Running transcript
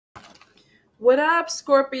What up,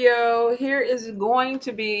 Scorpio? Here is going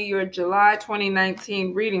to be your July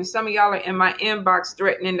 2019 reading. Some of y'all are in my inbox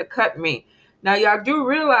threatening to cut me. Now, y'all do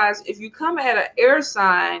realize if you come at an air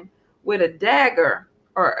sign with a dagger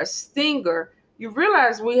or a stinger, you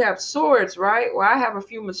realize we have swords, right? Well, I have a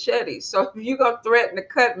few machetes. So if you're going to threaten to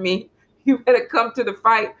cut me, you better come to the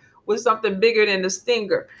fight with something bigger than the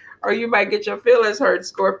stinger, or you might get your feelings hurt,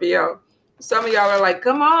 Scorpio. Some of y'all are like,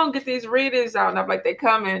 come on, get these readings out. And I'm like, they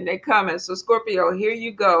coming. So Scorpio, here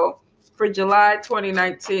you go for July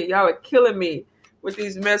 2019. Y'all are killing me with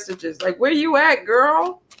these messages. Like, where you at,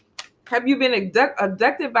 girl? Have you been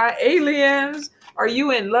abducted by aliens? Are you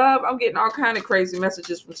in love? I'm getting all kind of crazy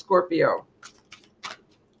messages from Scorpio.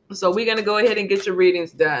 So we're going to go ahead and get your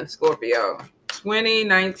readings done, Scorpio.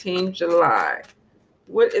 2019 July.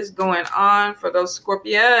 What is going on for those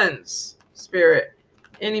Scorpions, Spirit?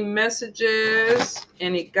 Any messages,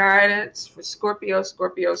 any guidance for Scorpio?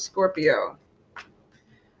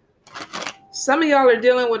 Some of y'all are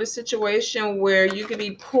dealing with a situation where you could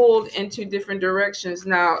be pulled into different directions.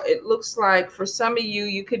 Now, it looks like for some of you,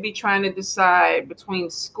 you could be trying to decide between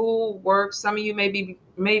school, work. Some of you may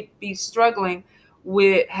be struggling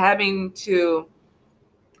with having to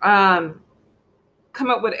come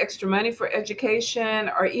up with extra money for education,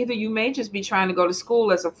 or either you may just be trying to go to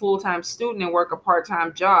school as a full-time student and work a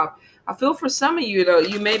part-time job. I feel for some of you, though,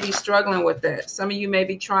 you may be struggling with that. Some of you may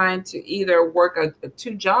be trying to either work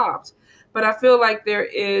two jobs, but I feel like there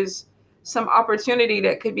is some opportunity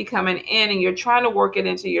that could be coming in and you're trying to work it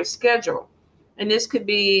into your schedule. And this could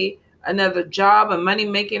be another job, a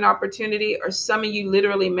money-making opportunity, or some of you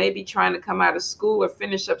literally may be trying to come out of school or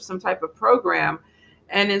finish up some type of program,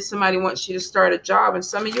 and then somebody wants you to start a job, and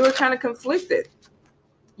some of you are kind of conflicted.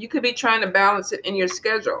 You could be trying to balance it in your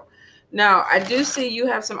schedule. Now, I do see you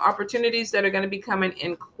have some opportunities that are going to be coming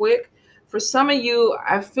in quick. For some of you,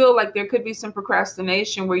 I feel like there could be some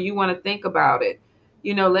procrastination where you want to think about it.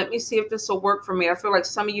 You know, let me see if this will work for me. I feel like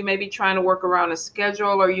some of you may be trying to work around a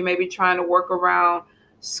schedule, or you may be trying to work around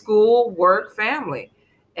school, work, family.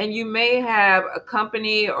 And you may have a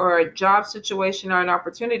company or a job situation or an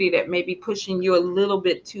opportunity that may be pushing you a little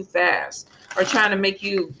bit too fast, or trying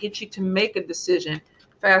to get you to make a decision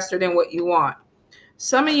faster than what you want.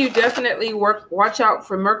 Some of you definitely watch out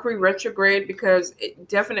for Mercury retrograde, because it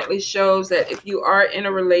definitely shows that if you are in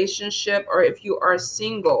a relationship or if you are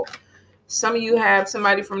single, some of you have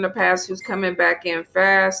somebody from the past who's coming back in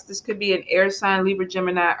fast. This could be an air sign, Libra,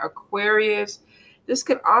 Gemini, Aquarius. This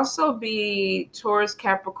could also be Taurus,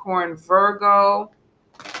 Capricorn, Virgo.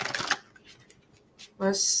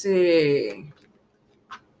 Let's see.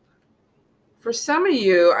 For some of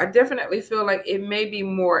you, I definitely feel like it may be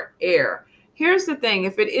more air. Here's the thing.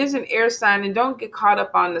 If it is an air sign, and don't get caught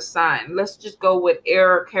up on the sign. Let's just go with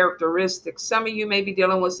air characteristics. Some of you may be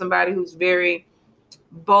dealing with somebody who's very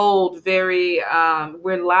bold,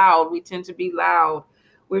 we're loud. We tend to be loud.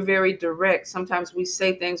 We're very direct. Sometimes we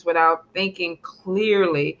say things without thinking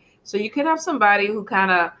clearly. So you could have somebody who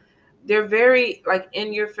they're very like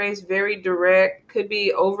in your face, very direct, could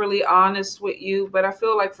be overly honest with you. But I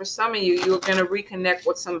feel like for some of you, you're going to reconnect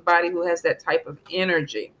with somebody who has that type of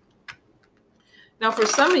energy. Now, for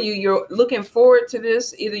some of you, you're looking forward to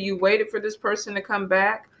this. Either you waited for this person to come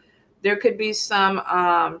back. There could be some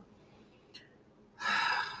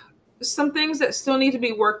things that still need to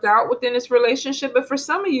be worked out within this relationship. But for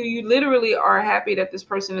some of you, you literally are happy that this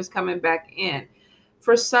person is coming back in.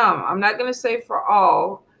 For some, I'm not going to say for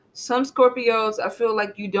all, some Scorpios, I feel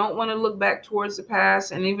like you don't want to look back towards the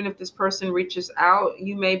past. And even if this person reaches out,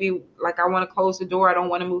 you may be like, I want to close the door. I don't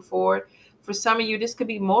want to move forward. For some of you, this could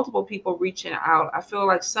be multiple people reaching out. I feel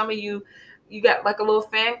like some of you got like a little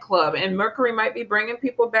fan club, and Mercury might be bringing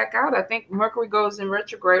people back out. I think Mercury goes in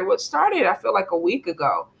retrograde. What started, I feel like, a week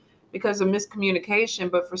ago, because of miscommunication.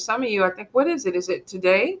 But for some of you, I think, what is it? Is it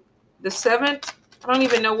today? The 7th? I don't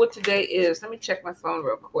even know what today is. Let me check my phone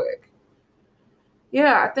real quick.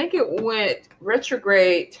 Yeah, I think it went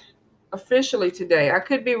retrograde officially today. I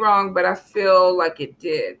could be wrong, but I feel like it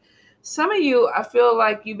did. Some of you, I feel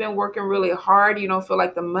like you've been working really hard. You don't feel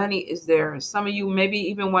like the money is there. Some of you maybe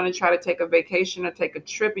even want to try to take a vacation or take a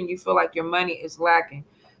trip, and you feel like your money is lacking.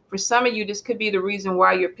 For some of you, this could be the reason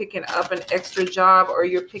why you're picking up an extra job, or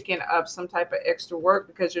you're picking up some type of extra work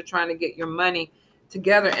because you're trying to get your money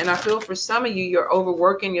together. And I feel for some of you, you're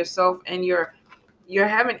overworking yourself, and you're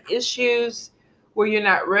having issues where you're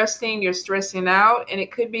not resting, you're stressing out. And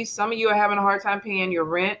it could be some of you are having a hard time paying your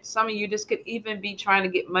rent. Some of you just could even be trying to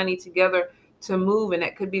get money together to move, and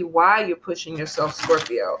that could be why you're pushing yourself,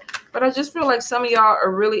 Scorpio. But I just feel like some of y'all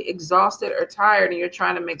are really exhausted or tired, and you're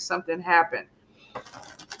trying to make something happen.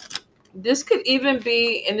 This could even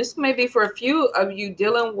be, and this may be for a few of you,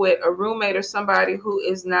 dealing with a roommate or somebody who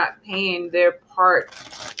is not paying their part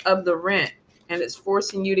of the rent, and it's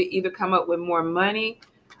forcing you to either come up with more money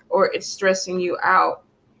or it's stressing you out.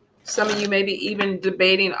 Some of you may be even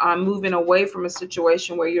debating on moving away from a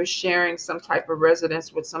situation where you're sharing some type of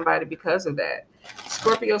residence with somebody because of that.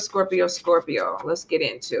 Scorpio, Scorpio, Scorpio. Let's get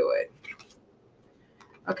into it.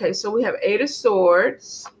 Okay, so we have 8 of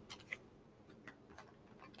Swords.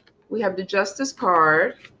 We have the Justice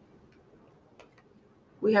card.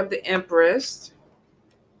 We have the Empress.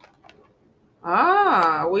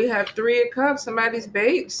 We have 3 of Cups.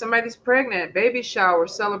 Somebody's pregnant. Baby shower,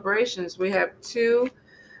 celebrations. We have 2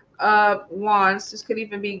 of Wands. This could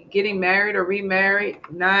even be getting married or remarried.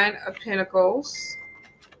 9 of Pentacles.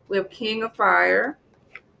 We have King of Fire.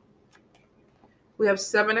 We have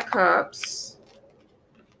 7 of Cups.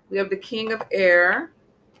 We have the King of Air.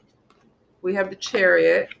 We have the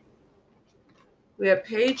Chariot. We have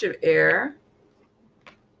Page of Air.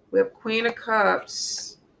 We have Queen of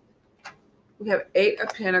Cups. We have 8 of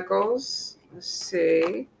Pentacles. Let's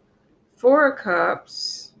see. 4 of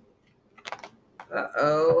Cups.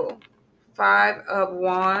 5 of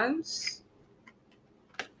Wands.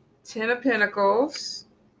 10 of Pentacles.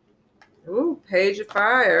 Ooh, Page of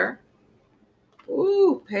Fire.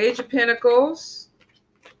 Ooh, Page of Pentacles.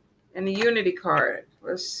 And the Unity card.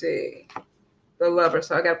 Let's see. The Lover.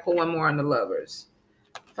 So I got to pull one more on the Lovers.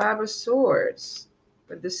 5 of Swords.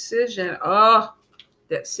 The Decision. Oh,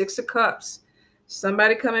 that 6 of Cups.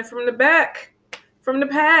 Somebody coming from the back. From the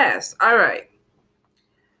past. All right.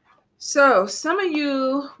 So some of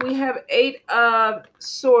you, we have 8 of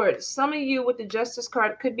Swords. Some of you with the Justice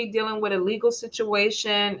card could be dealing with a legal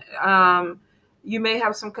situation. You may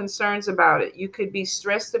have some concerns about it. You could be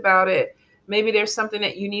stressed about it. Maybe there's something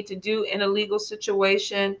that you need to do in a legal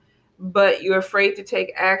situation, but you're afraid to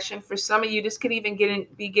take action. For some of you, this could even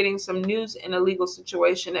be getting some news in a legal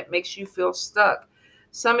situation that makes you feel stuck.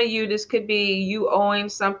 Some of you, this could be you owing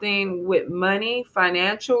something with money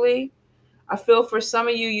financially. I feel for some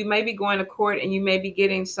of you, you may be going to court and you may be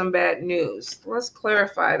getting some bad news. Let's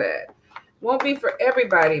clarify that. Won't be for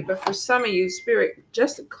everybody, but for some of you, Spirit,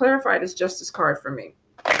 just to clarify this Justice card for me.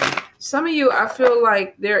 Some of you, I feel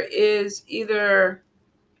like there is either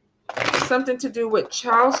something to do with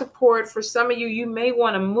child support. For some of you, you may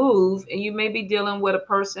want to move and you may be dealing with a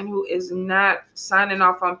person who is not signing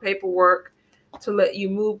off on paperwork to let you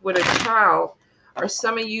move with a child. Or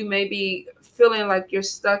some of you may be feeling like you're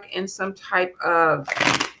stuck in some type of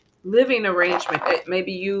living arrangement.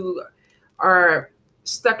 Maybe you are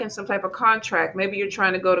stuck in some type of contract. Maybe you're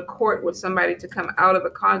trying to go to court with somebody to come out of a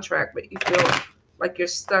contract, but you feel like you're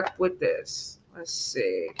stuck with this. Let's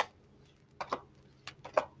see.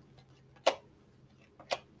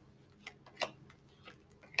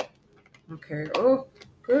 Okay. Oh,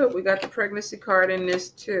 good. We got the pregnancy card in this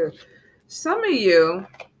too. Some of you,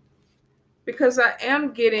 because I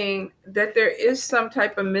am getting that there is some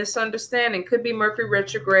type of misunderstanding. Could be Mercury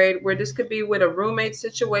retrograde, where this could be with a roommate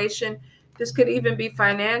situation. This could even be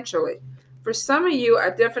financially. For some of you,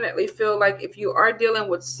 I definitely feel like if you are dealing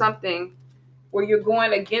with something where you're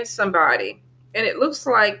going against somebody, and it looks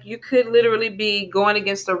like you could literally be going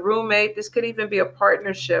against a roommate. This could even be a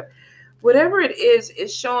partnership. Whatever it is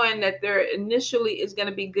showing that there initially is going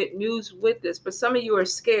to be good news with this, but some of you are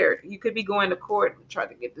scared. You could be going to court and try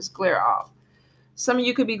to get this glare off. Some of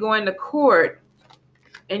you could be going to court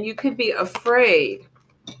and you could be afraid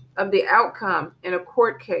of the outcome in a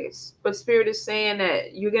court case, but Spirit is saying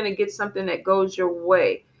that you're going to get something that goes your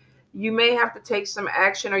way. You may have to take some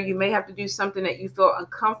action, or you may have to do something that you feel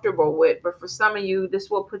uncomfortable with, but for some of you,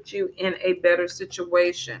 this will put you in a better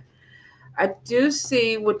situation. I do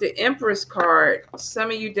see with the Empress card,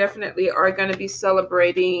 some of you definitely are going to be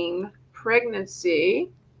celebrating pregnancy.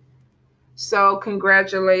 So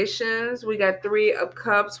congratulations. We got 3 of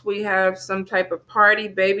Cups. We have some type of party,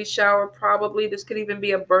 baby shower probably. This could even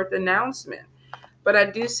be a birth announcement. But I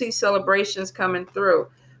do see celebrations coming through.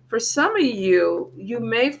 For some of you, you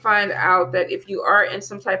may find out that if you are in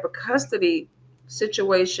some type of custody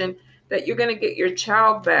situation, that you're going to get your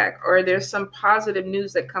child back, or there's some positive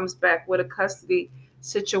news that comes back with a custody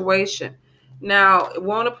situation. Now, it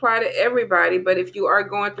won't apply to everybody, but if you are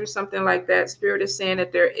going through something like that, Spirit is saying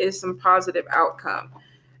that there is some positive outcome.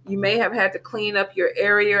 You may have had to clean up your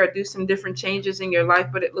area or do some different changes in your life,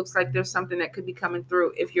 but it looks like there's something that could be coming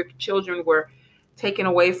through if your children were taken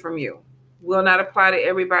away from you. Will not apply to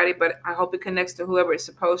everybody, but I hope it connects to whoever it's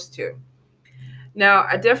supposed to. Now,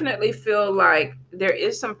 I definitely feel like there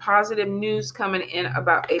is some positive news coming in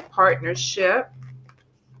about a partnership.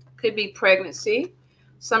 Could be pregnancy.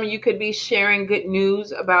 Some of you could be sharing good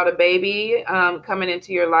news about a baby coming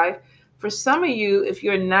into your life. For some of you, if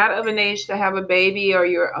you're not of an age to have a baby or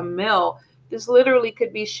you're a male, this literally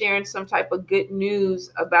could be sharing some type of good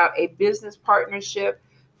news about a business partnership.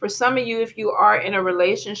 For some of you, if you are in a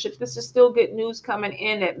relationship, this is still good news coming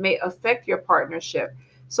in that may affect your partnership.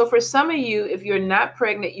 So for some of you, if you're not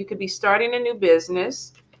pregnant, you could be starting a new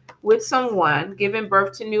business with someone, giving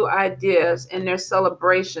birth to new ideas, and there's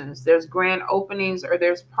celebrations. There's grand openings or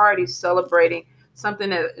there's parties celebrating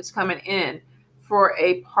something that is coming in for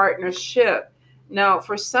a partnership. Now,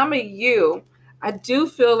 for some of you, I do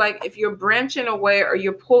feel like if you're branching away or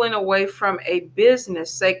you're pulling away from a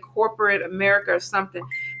business, say corporate America or something,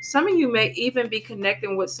 some of you may even be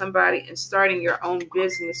connecting with somebody and starting your own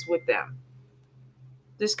business with them.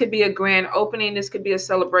 This could be a grand opening. This could be a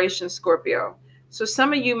celebration, Scorpio. So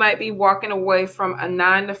some of you might be walking away from a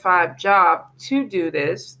 9-to-5 job to do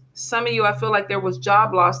this. Some of you, I feel like there was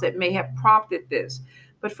job loss that may have prompted this.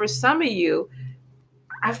 But for some of you,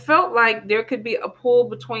 I felt like there could be a pull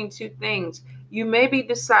between two things. You may be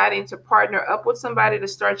deciding to partner up with somebody to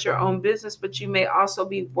start your own business, but you may also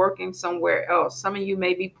be working somewhere else. Some of you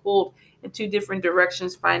may be pulled in two different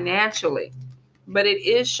directions financially. But it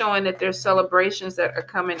is showing that there's celebrations that are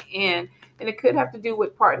coming in, and it could have to do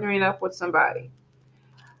with partnering up with somebody.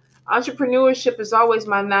 Entrepreneurship is always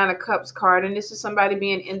my 9 of Cups card, and this is somebody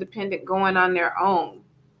being independent, going on their own.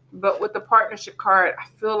 But with the partnership card, I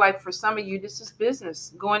feel like for some of you, this is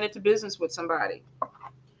business, going into business with somebody.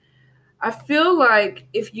 I feel like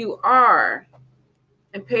if you are,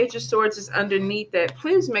 and Page of Swords is underneath that,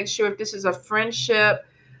 please make sure if this is a friendship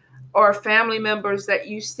or family members that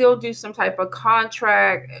you still do some type of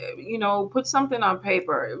contract, put something on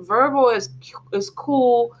paper. Verbal is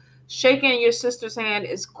cool. Shaking your sister's hand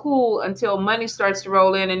is cool until money starts to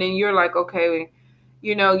roll in, and then you're like, okay,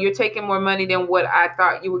 you're taking more money than what I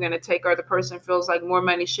thought you were going to take, or the person feels like more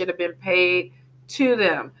money should have been paid to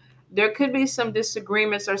them. There could be some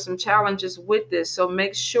disagreements or some challenges with this. So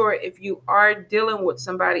make sure if you are dealing with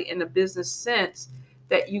somebody in a business sense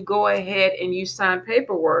that you go ahead and you sign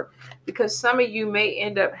paperwork, because some of you may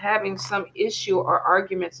end up having some issue or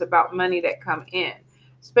arguments about money that come in,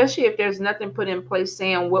 especially if there's nothing put in place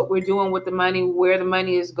saying what we're doing with the money, where the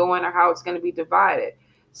money is going, or how it's going to be divided.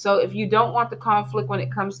 So if you don't want the conflict when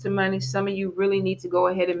it comes to money, some of you really need to go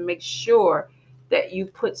ahead and make sure that you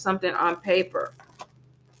put something on paper.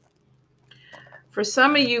 For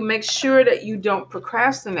some of you, make sure that you don't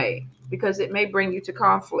procrastinate, because it may bring you to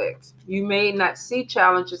conflict. You may not see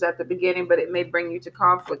challenges at the beginning, but it may bring you to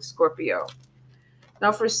conflict, Scorpio.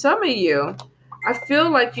 Now, for some of you, I feel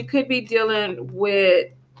like you could be dealing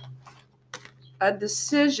with a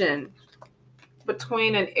decision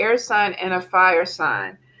between an air sign and a fire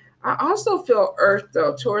sign. I also feel earth,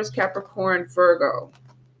 though, Taurus, Capricorn, Virgo.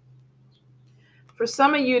 For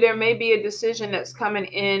some of you, there may be a decision that's coming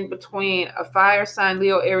in between a fire sign,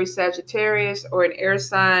 Leo, Aries, Sagittarius, or an air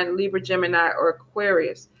sign, Libra, Gemini, or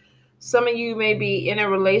Aquarius. Some of you may be in a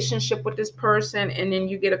relationship with this person, and then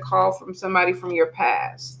you get a call from somebody from your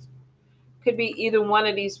past. Could be either one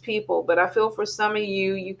of these people, but I feel for some of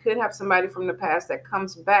you, you could have somebody from the past that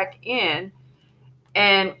comes back in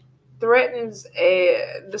and threatens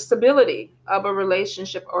the stability of a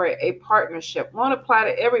relationship or a partnership. Won't apply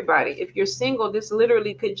to everybody. If you're single, this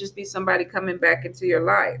literally could just be somebody coming back into your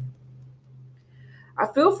life. I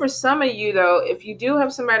feel for some of you, though, if you do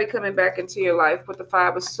have somebody coming back into your life with the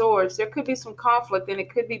 5 of Swords, there could be some conflict, and it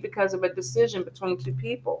could be because of a decision between two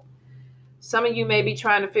people. Some of you may be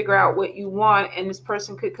trying to figure out what you want, and this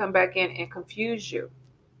person could come back in and confuse you.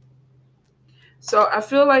 So I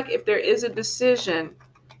feel like if there is a decision,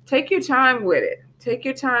 take your time with it. Take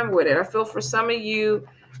your time with it. I feel for some of you,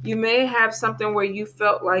 you may have something where you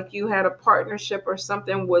felt like you had a partnership or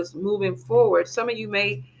something was moving forward. Some of you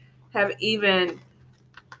may have even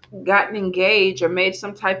gotten engaged or made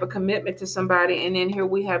some type of commitment to somebody. And then here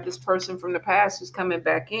we have this person from the past who's coming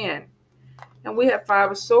back in. And we have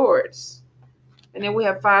 5 of Swords. And then we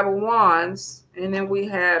have 5 of Wands. And then we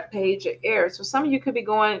have Page of Air. So some of you could be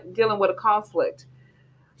dealing with a conflict.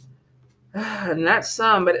 Not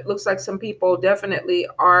some, but it looks like some people definitely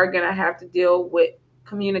are going to have to deal with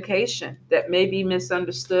communication that may be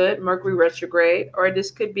misunderstood, Mercury retrograde, or this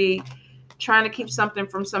could be trying to keep something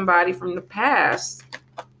from somebody from the past.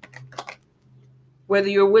 Whether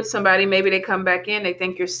you're with somebody, maybe they come back in, they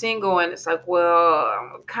think you're single, and it's like, well,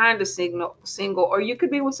 I'm kind of single. Or you could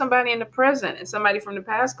be with somebody in the present, and somebody from the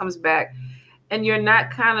past comes back, and you're not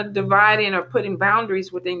kind of dividing or putting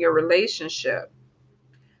boundaries within your relationship.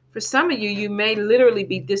 For some of you, you may literally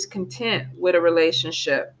be discontent with a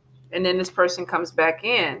relationship, and then this person comes back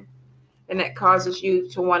in, and that causes you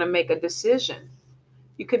to want to make a decision.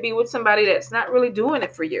 You could be with somebody that's not really doing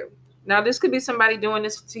it for you. Now, this could be somebody doing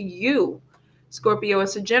this to you, Scorpio.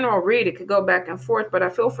 It's a general read. It could go back and forth, but I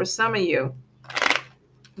feel for some of you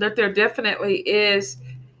that there definitely is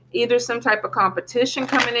either some type of competition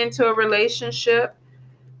coming into a relationship.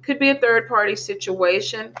 Could be a third-party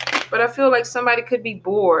situation, but I feel like somebody could be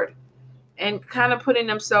bored and kind of putting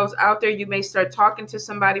themselves out there. You may start talking to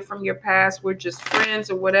somebody from your past. We're just friends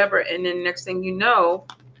or whatever, and then next thing you know,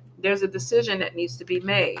 there's a decision that needs to be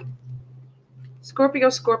made. Scorpio,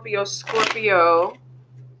 Scorpio, Scorpio,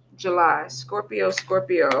 July. Scorpio,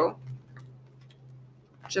 Scorpio,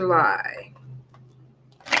 July.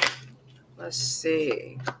 Let's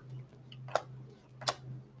see.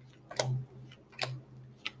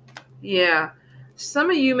 Yeah. Some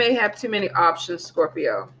of you may have too many options,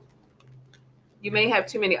 Scorpio. You may have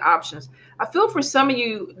too many options. I feel for some of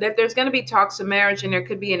you that there's going to be talks of marriage and there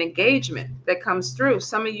could be an engagement that comes through.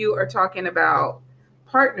 Some of you are talking about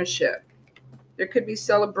partnership. There could be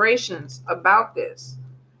celebrations about this.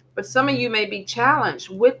 But some of you may be challenged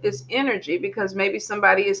with this energy because maybe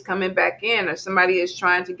somebody is coming back in or somebody is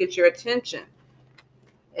trying to get your attention.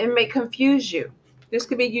 It may confuse you. This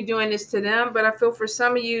could be you doing this to them, but I feel for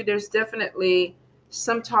some of you, there's definitely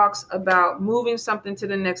some talks about moving something to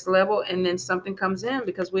the next level, and then something comes in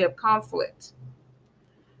because we have conflict.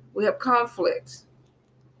 We have conflict.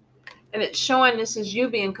 And it's showing this is you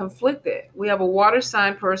being conflicted. We have a water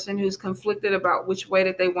sign person who's conflicted about which way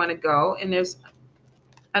that they want to go, and there's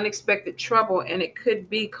unexpected trouble, and it could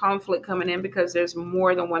be conflict coming in because there's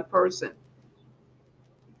more than one person.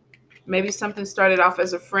 Maybe something started off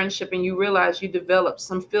as a friendship and you realize you developed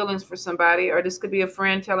some feelings for somebody, or this could be a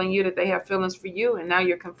friend telling you that they have feelings for you, and now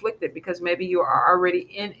you're conflicted because maybe you are already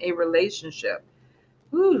in a relationship.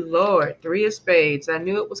 Ooh, Lord, 3 of spades. I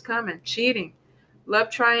knew it was coming. Cheating. Love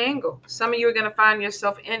triangle. Some of you are going to find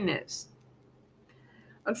yourself in this.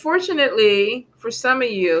 Unfortunately, for some of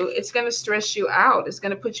you, it's going to stress you out. It's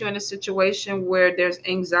going to put you in a situation where there's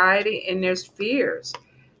anxiety and there's fears.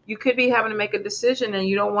 You could be having to make a decision and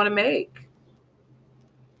you don't want to make.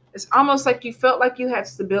 It's almost like you felt like you had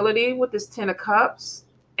stability with this 10 of cups.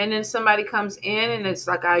 And then somebody comes in and it's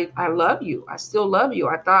like, I love you. I still love you.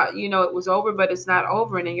 I thought, it was over, but it's not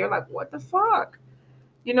over. And then you're like, what the fuck?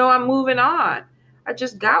 I'm moving on. I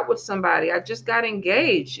just got with somebody. I just got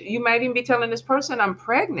engaged. You might even be telling this person I'm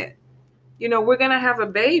pregnant. We're going to have a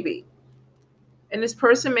baby. And this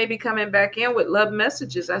person may be coming back in with love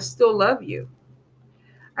messages. I still love you.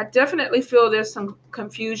 I definitely feel there's some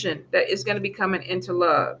confusion that is going to be coming into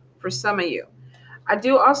love for some of you. I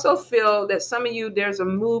do also feel that some of you, there's a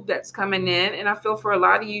move that's coming in. And I feel for a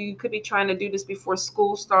lot of you, you could be trying to do this before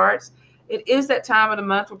school starts. It is that time of the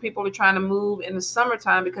month where people are trying to move in the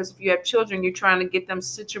summertime because if you have children, you're trying to get them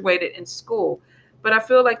situated in school. But I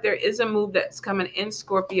feel like there is a move that's coming in,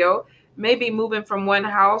 Scorpio. Maybe moving from one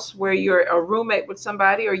house where you're a roommate with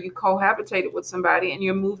somebody or you cohabitated with somebody and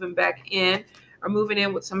you're moving back in or moving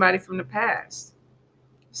in with somebody from the past.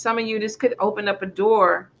 Some of you, this could open up a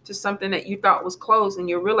door to something that you thought was closed and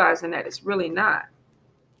you're realizing that it's really not.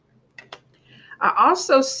 I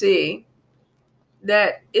also see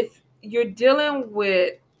that if you're dealing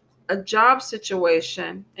with a job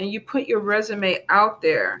situation and you put your resume out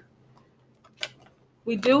there,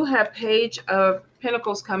 we do have Page of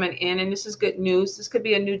Pentacles coming in, and this is good news. This could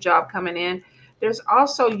be a new job coming in. There's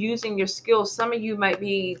also using your skills. Some of you might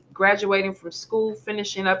be graduating from school,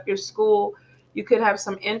 finishing up your school. You could have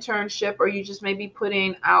some internship, or you just may be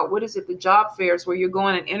putting out, the job fairs where you're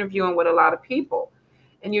going and interviewing with a lot of people.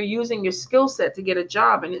 And you're using your skill set to get a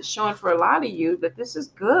job. And it's showing for a lot of you that this is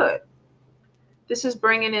good. This is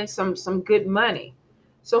bringing in some good money.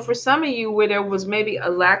 So for some of you where there was maybe a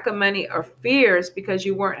lack of money or fears because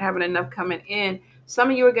you weren't having enough coming in,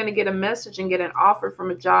 some of you are going to get a message and get an offer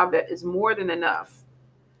from a job that is more than enough.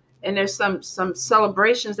 And there's some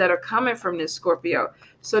celebrations that are coming from this, Scorpio.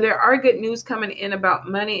 So there are good news coming in about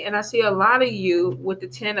money. And I see a lot of you with the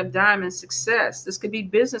 10 of Diamonds success. This could be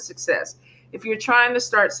business success. If you're trying to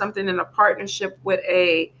start something in a partnership with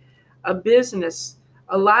a business,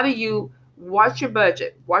 a lot of you, watch your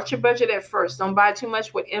budget. Watch your budget at first. Don't buy too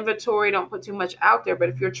much with inventory. Don't put too much out there. But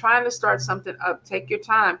if you're trying to start something up, take your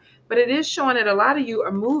time. But it is showing that a lot of you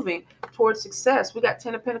are moving towards success. We got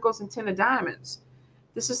 10 of Pentacles and 10 of Diamonds.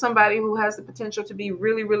 This is somebody who has the potential to be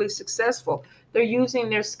really, really successful. They're using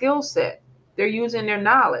their skill set. They're using their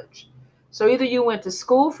knowledge. So either you went to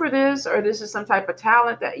school for this or this is some type of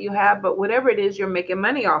talent that you have. But whatever it is, you're making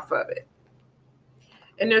money off of it.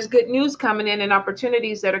 And there's good news coming in and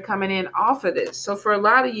opportunities that are coming in off of this. So for a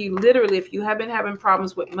lot of you, literally, if you have been having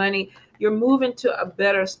problems with money, you're moving to a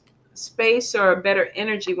better space or a better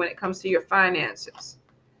energy when it comes to your finances.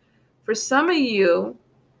 For some of you,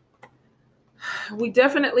 we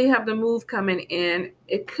definitely have the move coming in.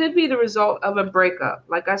 It could be the result of a breakup.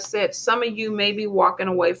 Like I said, some of you may be walking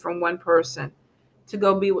away from one person to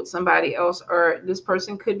go be with somebody else, or this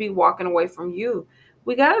person could be walking away from you.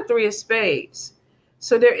 We got a 3 of spades.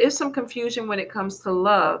 So there is some confusion when it comes to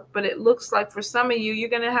love, but it looks like for some of you, you're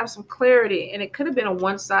going to have some clarity, and it could have been a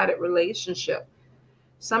one-sided relationship.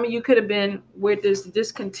 Some of you could have been with this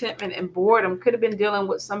discontentment and boredom, could have been dealing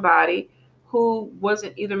with somebody who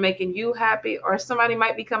wasn't either making you happy, or somebody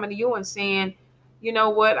might be coming to you and saying, you know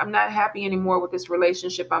what, I'm not happy anymore with this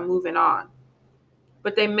relationship, I'm moving on.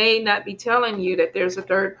 But they may not be telling you that there's a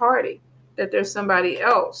third party, that there's somebody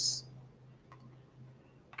else.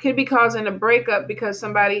 Could be causing a breakup because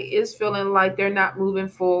somebody is feeling like they're not moving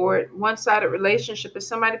forward. One-sided relationship is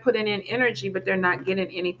somebody putting in energy, but they're not getting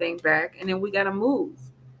anything back. And then we got to move.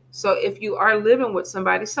 So if you are living with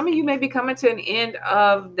somebody, some of you may be coming to an end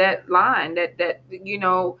of that line that you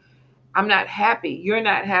know, I'm not happy. You're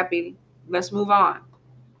not happy. Let's move on.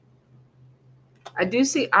 I do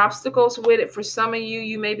see obstacles with it. For some of you,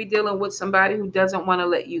 you may be dealing with somebody who doesn't want to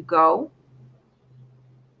let you go.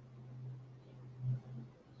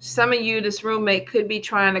 Some of you, this roommate could be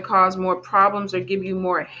trying to cause more problems or give you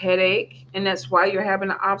more headache, and that's why you're having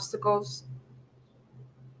the obstacles.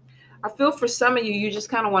 I feel for some of you, you just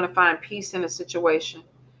kind of want to find peace in a situation.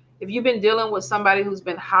 If you've been dealing with somebody who's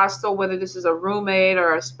been hostile, whether this is a roommate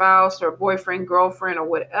or a spouse or a boyfriend, girlfriend, or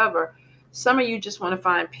whatever, some of you just want to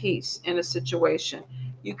find peace in a situation.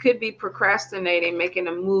 You could be procrastinating, making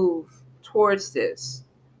a move towards this.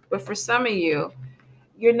 But for some of you,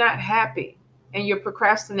 you're not happy and you're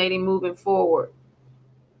procrastinating moving forward.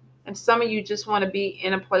 And some of you just want to be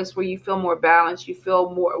in a place where you feel more balanced. You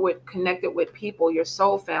feel more connected with people, your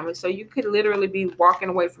soul family. So you could literally be walking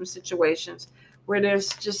away from situations where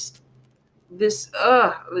there's just this,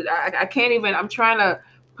 I can't even, I'm trying to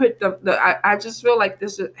put I just feel like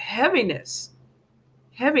there's a heaviness.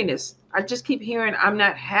 I just keep hearing, I'm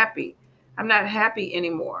not happy. I'm not happy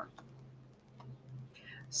anymore.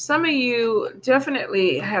 Some of you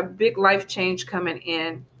definitely have big life change coming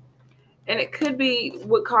in. And it could be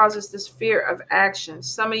what causes this fear of action.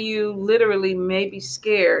 Some of you literally may be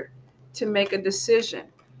scared to make a decision.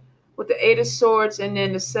 With the 8 of Swords and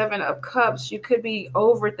then the 7 of Cups, you could be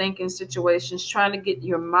overthinking situations, trying to get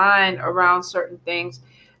your mind around certain things.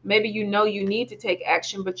 Maybe you know you need to take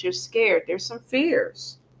action, but you're scared. There's some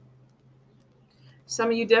fears. Some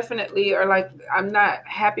of you definitely are like, I'm not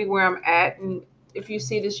happy where I'm at. And if you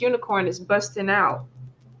see this unicorn, it's busting out.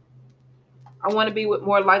 I want to be with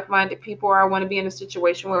more like-minded people, or I want to be in a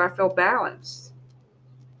situation where I feel balanced.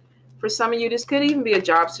 For some of you, this could even be a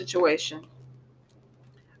job situation.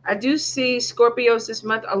 I do see Scorpios this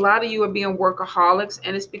month. A lot of you are being workaholics,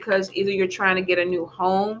 and it's because either you're trying to get a new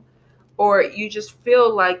home or you just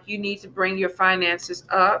feel like you need to bring your finances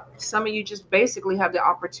up. Some of you just basically have the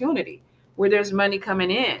opportunity where there's money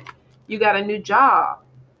coming in. You got a new job.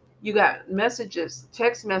 You got messages,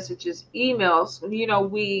 text messages, emails. You know,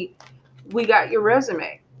 we got your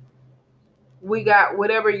resume. We got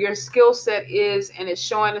whatever your skill set is, and it's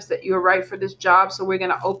showing us that you're right for this job. So we're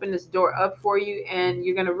going to open this door up for you, and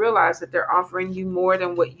you're going to realize that they're offering you more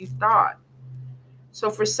than what you thought.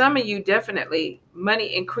 So for some of you, definitely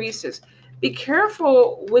money increases. Be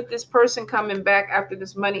careful with this person coming back after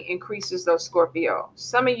this money increases, though, Scorpio.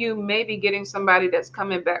 Some of you may be getting somebody that's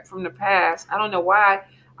coming back from the past. I don't know why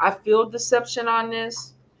I feel deception on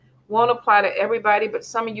this. Won't apply to everybody, but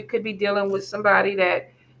some of you could be dealing with somebody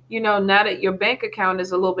that, you know, now that your bank account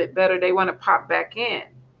is a little bit better, they want to pop back in.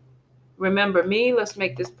 Remember me, let's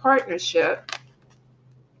make this partnership.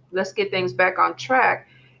 Let's get things back on track.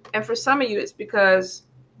 And for some of you, it's because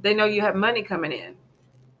they know you have money coming in.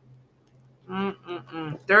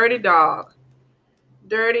 Dirty dog.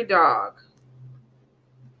 Dirty dog.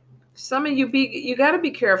 Some of you, you got to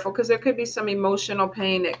be careful because there could be some emotional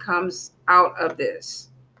pain that comes out of this.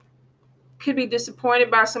 Could be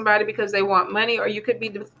disappointed by somebody because they want money, or you could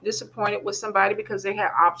be disappointed with somebody because they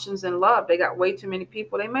have options in love. They got way too many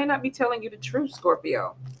people. They may not be telling you the truth,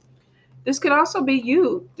 Scorpio. This could also be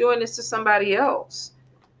you doing this to somebody else.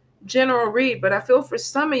 General read, but I feel for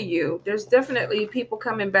some of you, there's definitely people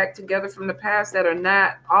coming back together from the past that are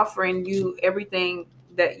not offering you everything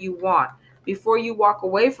that you want. Before you walk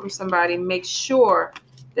away from somebody, make sure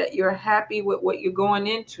that you're happy with what you're going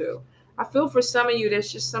into. I feel for some of you,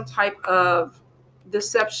 there's just some type of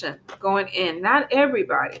deception going in. Not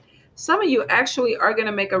everybody. Some of you actually are going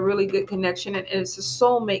to make a really good connection, and it's a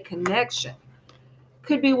soulmate connection.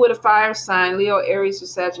 Could be with a fire sign, Leo, Aries, or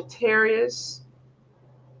Sagittarius.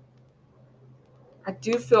 I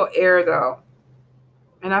do feel air though.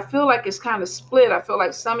 And I feel like it's kind of split. I feel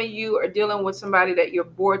like some of you are dealing with somebody that you're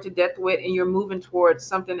bored to death with, and you're moving towards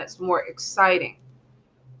something that's more exciting.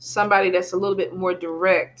 Somebody that's a little bit more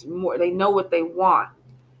direct, more, they know what they want.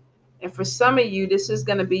 And for some of you, this is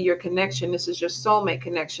going to be your connection. This is your soulmate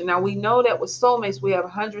connection. Now, we know that with soulmates, we have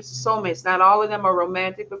hundreds of soulmates. Not all of them are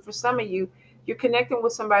romantic, but for some of you, you're connecting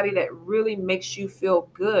with somebody that really makes you feel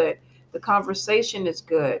good. The conversation is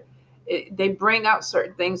good. They bring out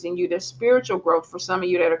certain things in you. There's spiritual growth for some of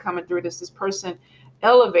you that are coming through this. This person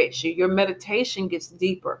elevates you. Your meditation gets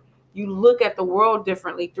deeper. You look at the world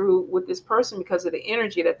differently through with this person because of the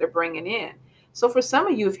energy that they're bringing in. So for some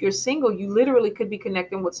of you, if you're single, you literally could be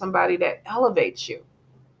connecting with somebody that elevates you,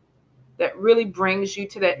 that really brings you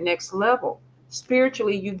to that next level.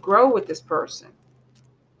 Spiritually, you grow with this person.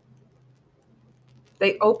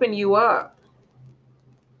 They open you up.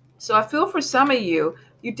 So I feel for some of you,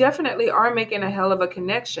 you definitely are making a hell of a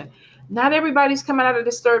connection. Not everybody's coming out of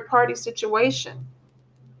this third party situation,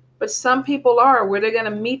 but some people are, where they're going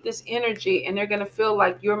to meet this energy and they're going to feel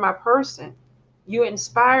like you're my person. You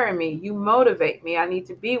inspire me. You motivate me. I need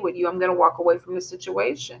to be with you. I'm going to walk away from the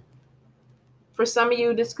situation. For some of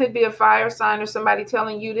you, this could be a fire sign or somebody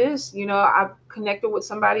telling you this. You know, I've connected with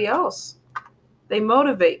somebody else. They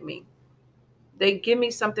motivate me. They give me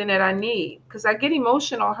something that I need because I get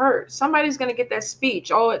emotional hurt. Somebody's going to get that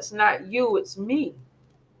speech. Oh, it's not you, it's me.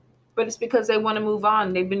 But it's because they want to move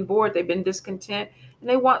on. They've been bored. They've been discontent. And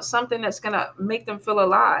they want something that's going to make them feel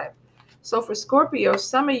alive. So for Scorpio,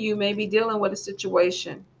 some of you may be dealing with a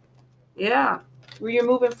situation. Yeah, where you're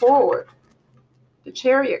moving forward. The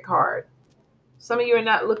Chariot card. Some of you are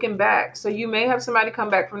not looking back. So you may have somebody come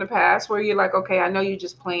back from the past where you're like, okay, I know you're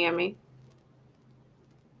just playing me,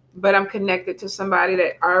 but I'm connected to somebody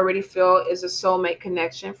that I already feel is a soulmate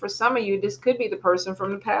connection. For some of you, this could be the person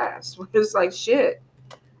from the past. It's like, shit,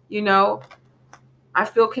 you know, I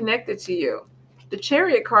feel connected to you. The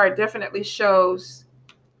Chariot card definitely shows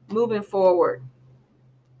moving forward.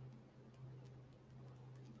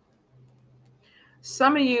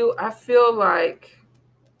 Some of you, I feel like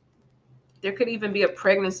there could even be a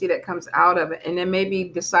pregnancy that comes out of it. And there may be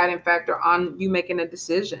deciding factor on you making a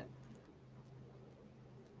decision.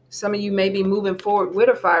 Some of you may be moving forward with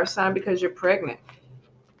a fire sign because you're pregnant.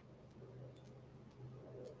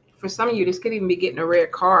 For some of you, this could even be getting a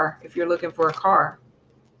red car if you're looking for a car.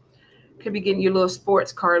 Could be getting your little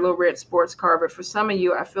sports car, a little red sports car. But for some of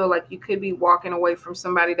you, I feel like you could be walking away from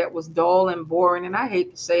somebody that was dull and boring. And I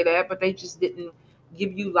hate to say that, but they just didn't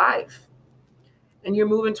give you life. And you're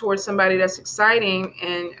moving towards somebody that's exciting,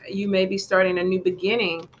 and you may be starting a new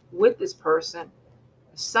beginning with this person.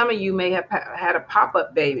 Some of you may have had a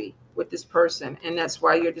pop-up baby with this person, and that's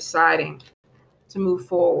why you're deciding to move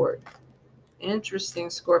forward.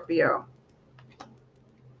 Interesting, Scorpio.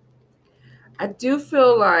 I do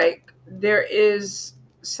feel like there is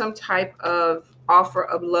some type of offer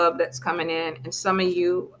of love that's coming in, and some of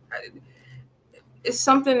you, it's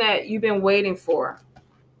something that you've been waiting for.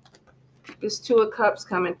 This Two of Cups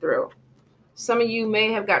coming through. Some of you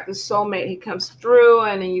may have got the soulmate. He comes through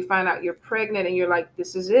and then you find out you're pregnant and you're like,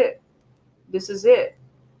 this is it. This is it.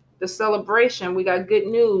 The celebration. We got good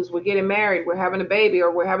news. We're getting married. We're having a baby,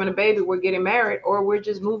 or we're having a baby. We're getting married, or we're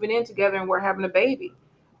just moving in together and we're having a baby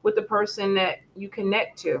with the person that you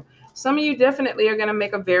connect to. Some of you definitely are going to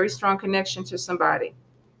make a very strong connection to somebody.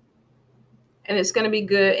 And it's going to be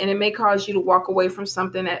good. And it may cause you to walk away from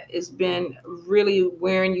something that has been really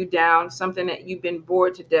wearing you down, something that you've been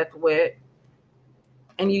bored to death with.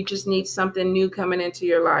 And you just need something new coming into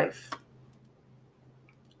your life.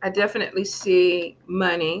 I definitely see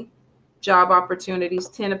money, job opportunities.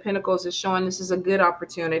 10 of Pentacles is showing this is a good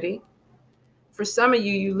opportunity. For some of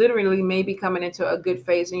you, you literally may be coming into a good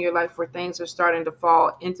phase in your life where things are starting to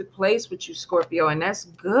fall into place with you, Scorpio. And that's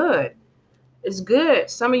good. It's good.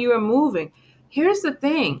 Some of you are moving. Here's the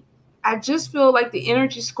thing. I just feel like the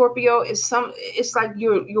energy, Scorpio, it's like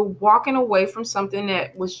you're walking away from something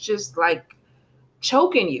that was just like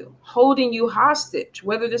choking you, holding you hostage,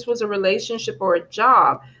 whether this was a relationship or a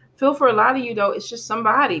job. Feel for a lot of you, though, it's just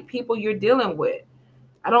people you're dealing with.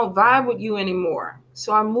 I don't vibe with you anymore.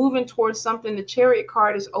 So I'm moving towards something. The Chariot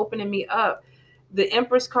card is opening me up. The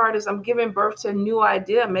Empress card is I'm giving birth to a new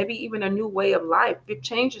idea, maybe even a new way of life. Big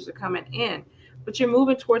changes are coming in. But you're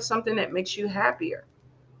moving towards something that makes you happier.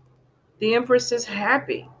 The Empress is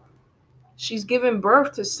happy. She's giving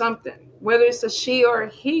birth to something, whether it's a she or a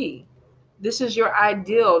he. This is your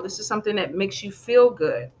ideal. This is something that makes you feel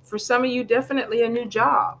good. For some of you, definitely a new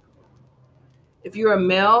job. If you're a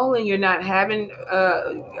male and you're not having,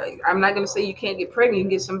 I'm not going to say you can't get pregnant. You can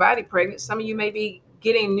get somebody pregnant. Some of you may be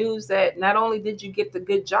getting news that not only did you get the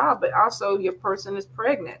good job, but also your person is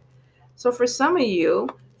pregnant. So for some of you,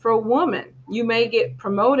 for a woman, you may get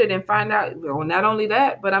promoted and find out, well, not only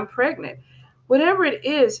that, but I'm pregnant. Whatever it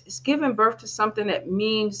is, it's giving birth to something that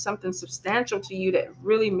means something substantial to you that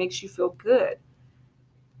really makes you feel good,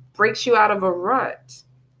 breaks you out of a rut,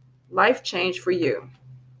 life change for you.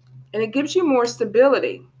 And it gives you more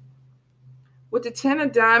stability. With the 10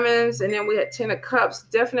 of diamonds, and then we had 10 of cups,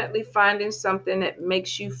 definitely finding something that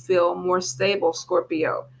makes you feel more stable,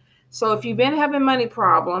 Scorpio. So if you've been having money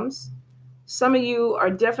problems, some of you are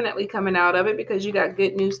definitely coming out of it because you got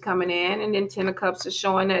good news coming in. And then 10 of cups is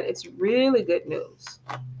showing that it's really good news.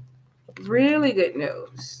 Really good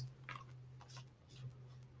news.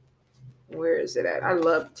 Where is it at? I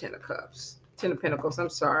love 10 of cups. 10 of pentacles, I'm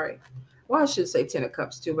sorry. Well, I should say 10 of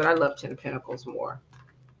cups too, but I love 10 of pentacles more.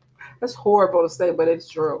 That's horrible to say, but it's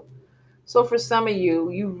true. So for some of you,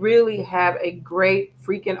 you really have a great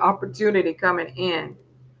freaking opportunity coming in.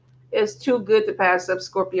 It's too good to pass up,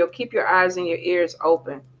 Scorpio. Keep your eyes and your ears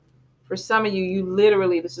open. For some of you, you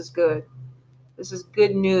literally, this is good. This is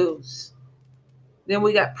good news. Then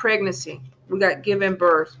we got pregnancy. We got giving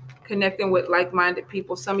birth, connecting with like-minded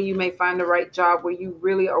people. Some of you may find the right job where you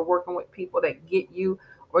really are working with people that get you,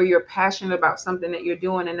 or you're passionate about something that you're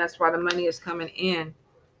doing, and that's why the money is coming in.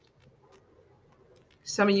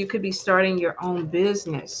 Some of you could be starting your own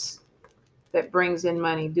business that brings in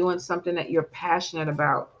money, doing something that you're passionate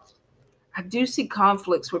about. I do see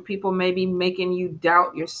conflicts where people may be making you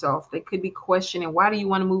doubt yourself. They could be questioning, why do you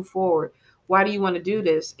want to move forward? Why do you want to do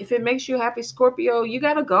this? If it makes you happy, Scorpio, you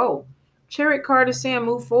got to go. Chariot card is saying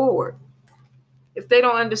move forward. If they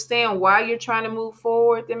don't understand why you're trying to move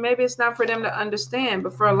forward, then maybe it's not for them to understand.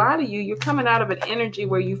 But for a lot of you, you're coming out of an energy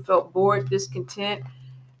where you felt bored, discontent,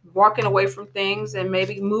 walking away from things, and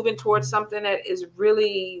maybe moving towards something that is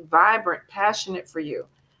really vibrant, passionate for you.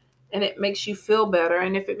 And it makes you feel better.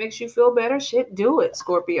 And if it makes you feel better, shit, do it,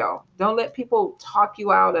 Scorpio. Don't let people talk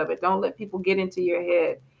you out of it. Don't let people get into your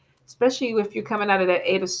head, especially if you're coming out of that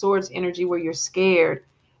 8 of Swords energy where you're scared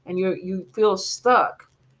and you feel stuck.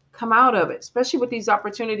 Come out of it, especially with these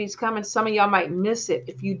opportunities coming. Some of y'all might miss it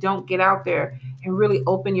if you don't get out there and really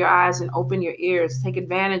open your eyes and open your ears. Take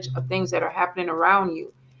advantage of things that are happening around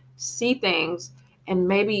you. See things, and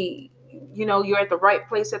maybe, you're at the right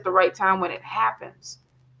place at the right time when it happens.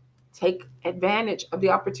 Take advantage of the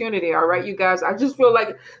opportunity. All right, you guys. I just feel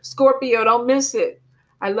like, Scorpio, don't miss it.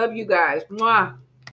 I love you guys. Mwah.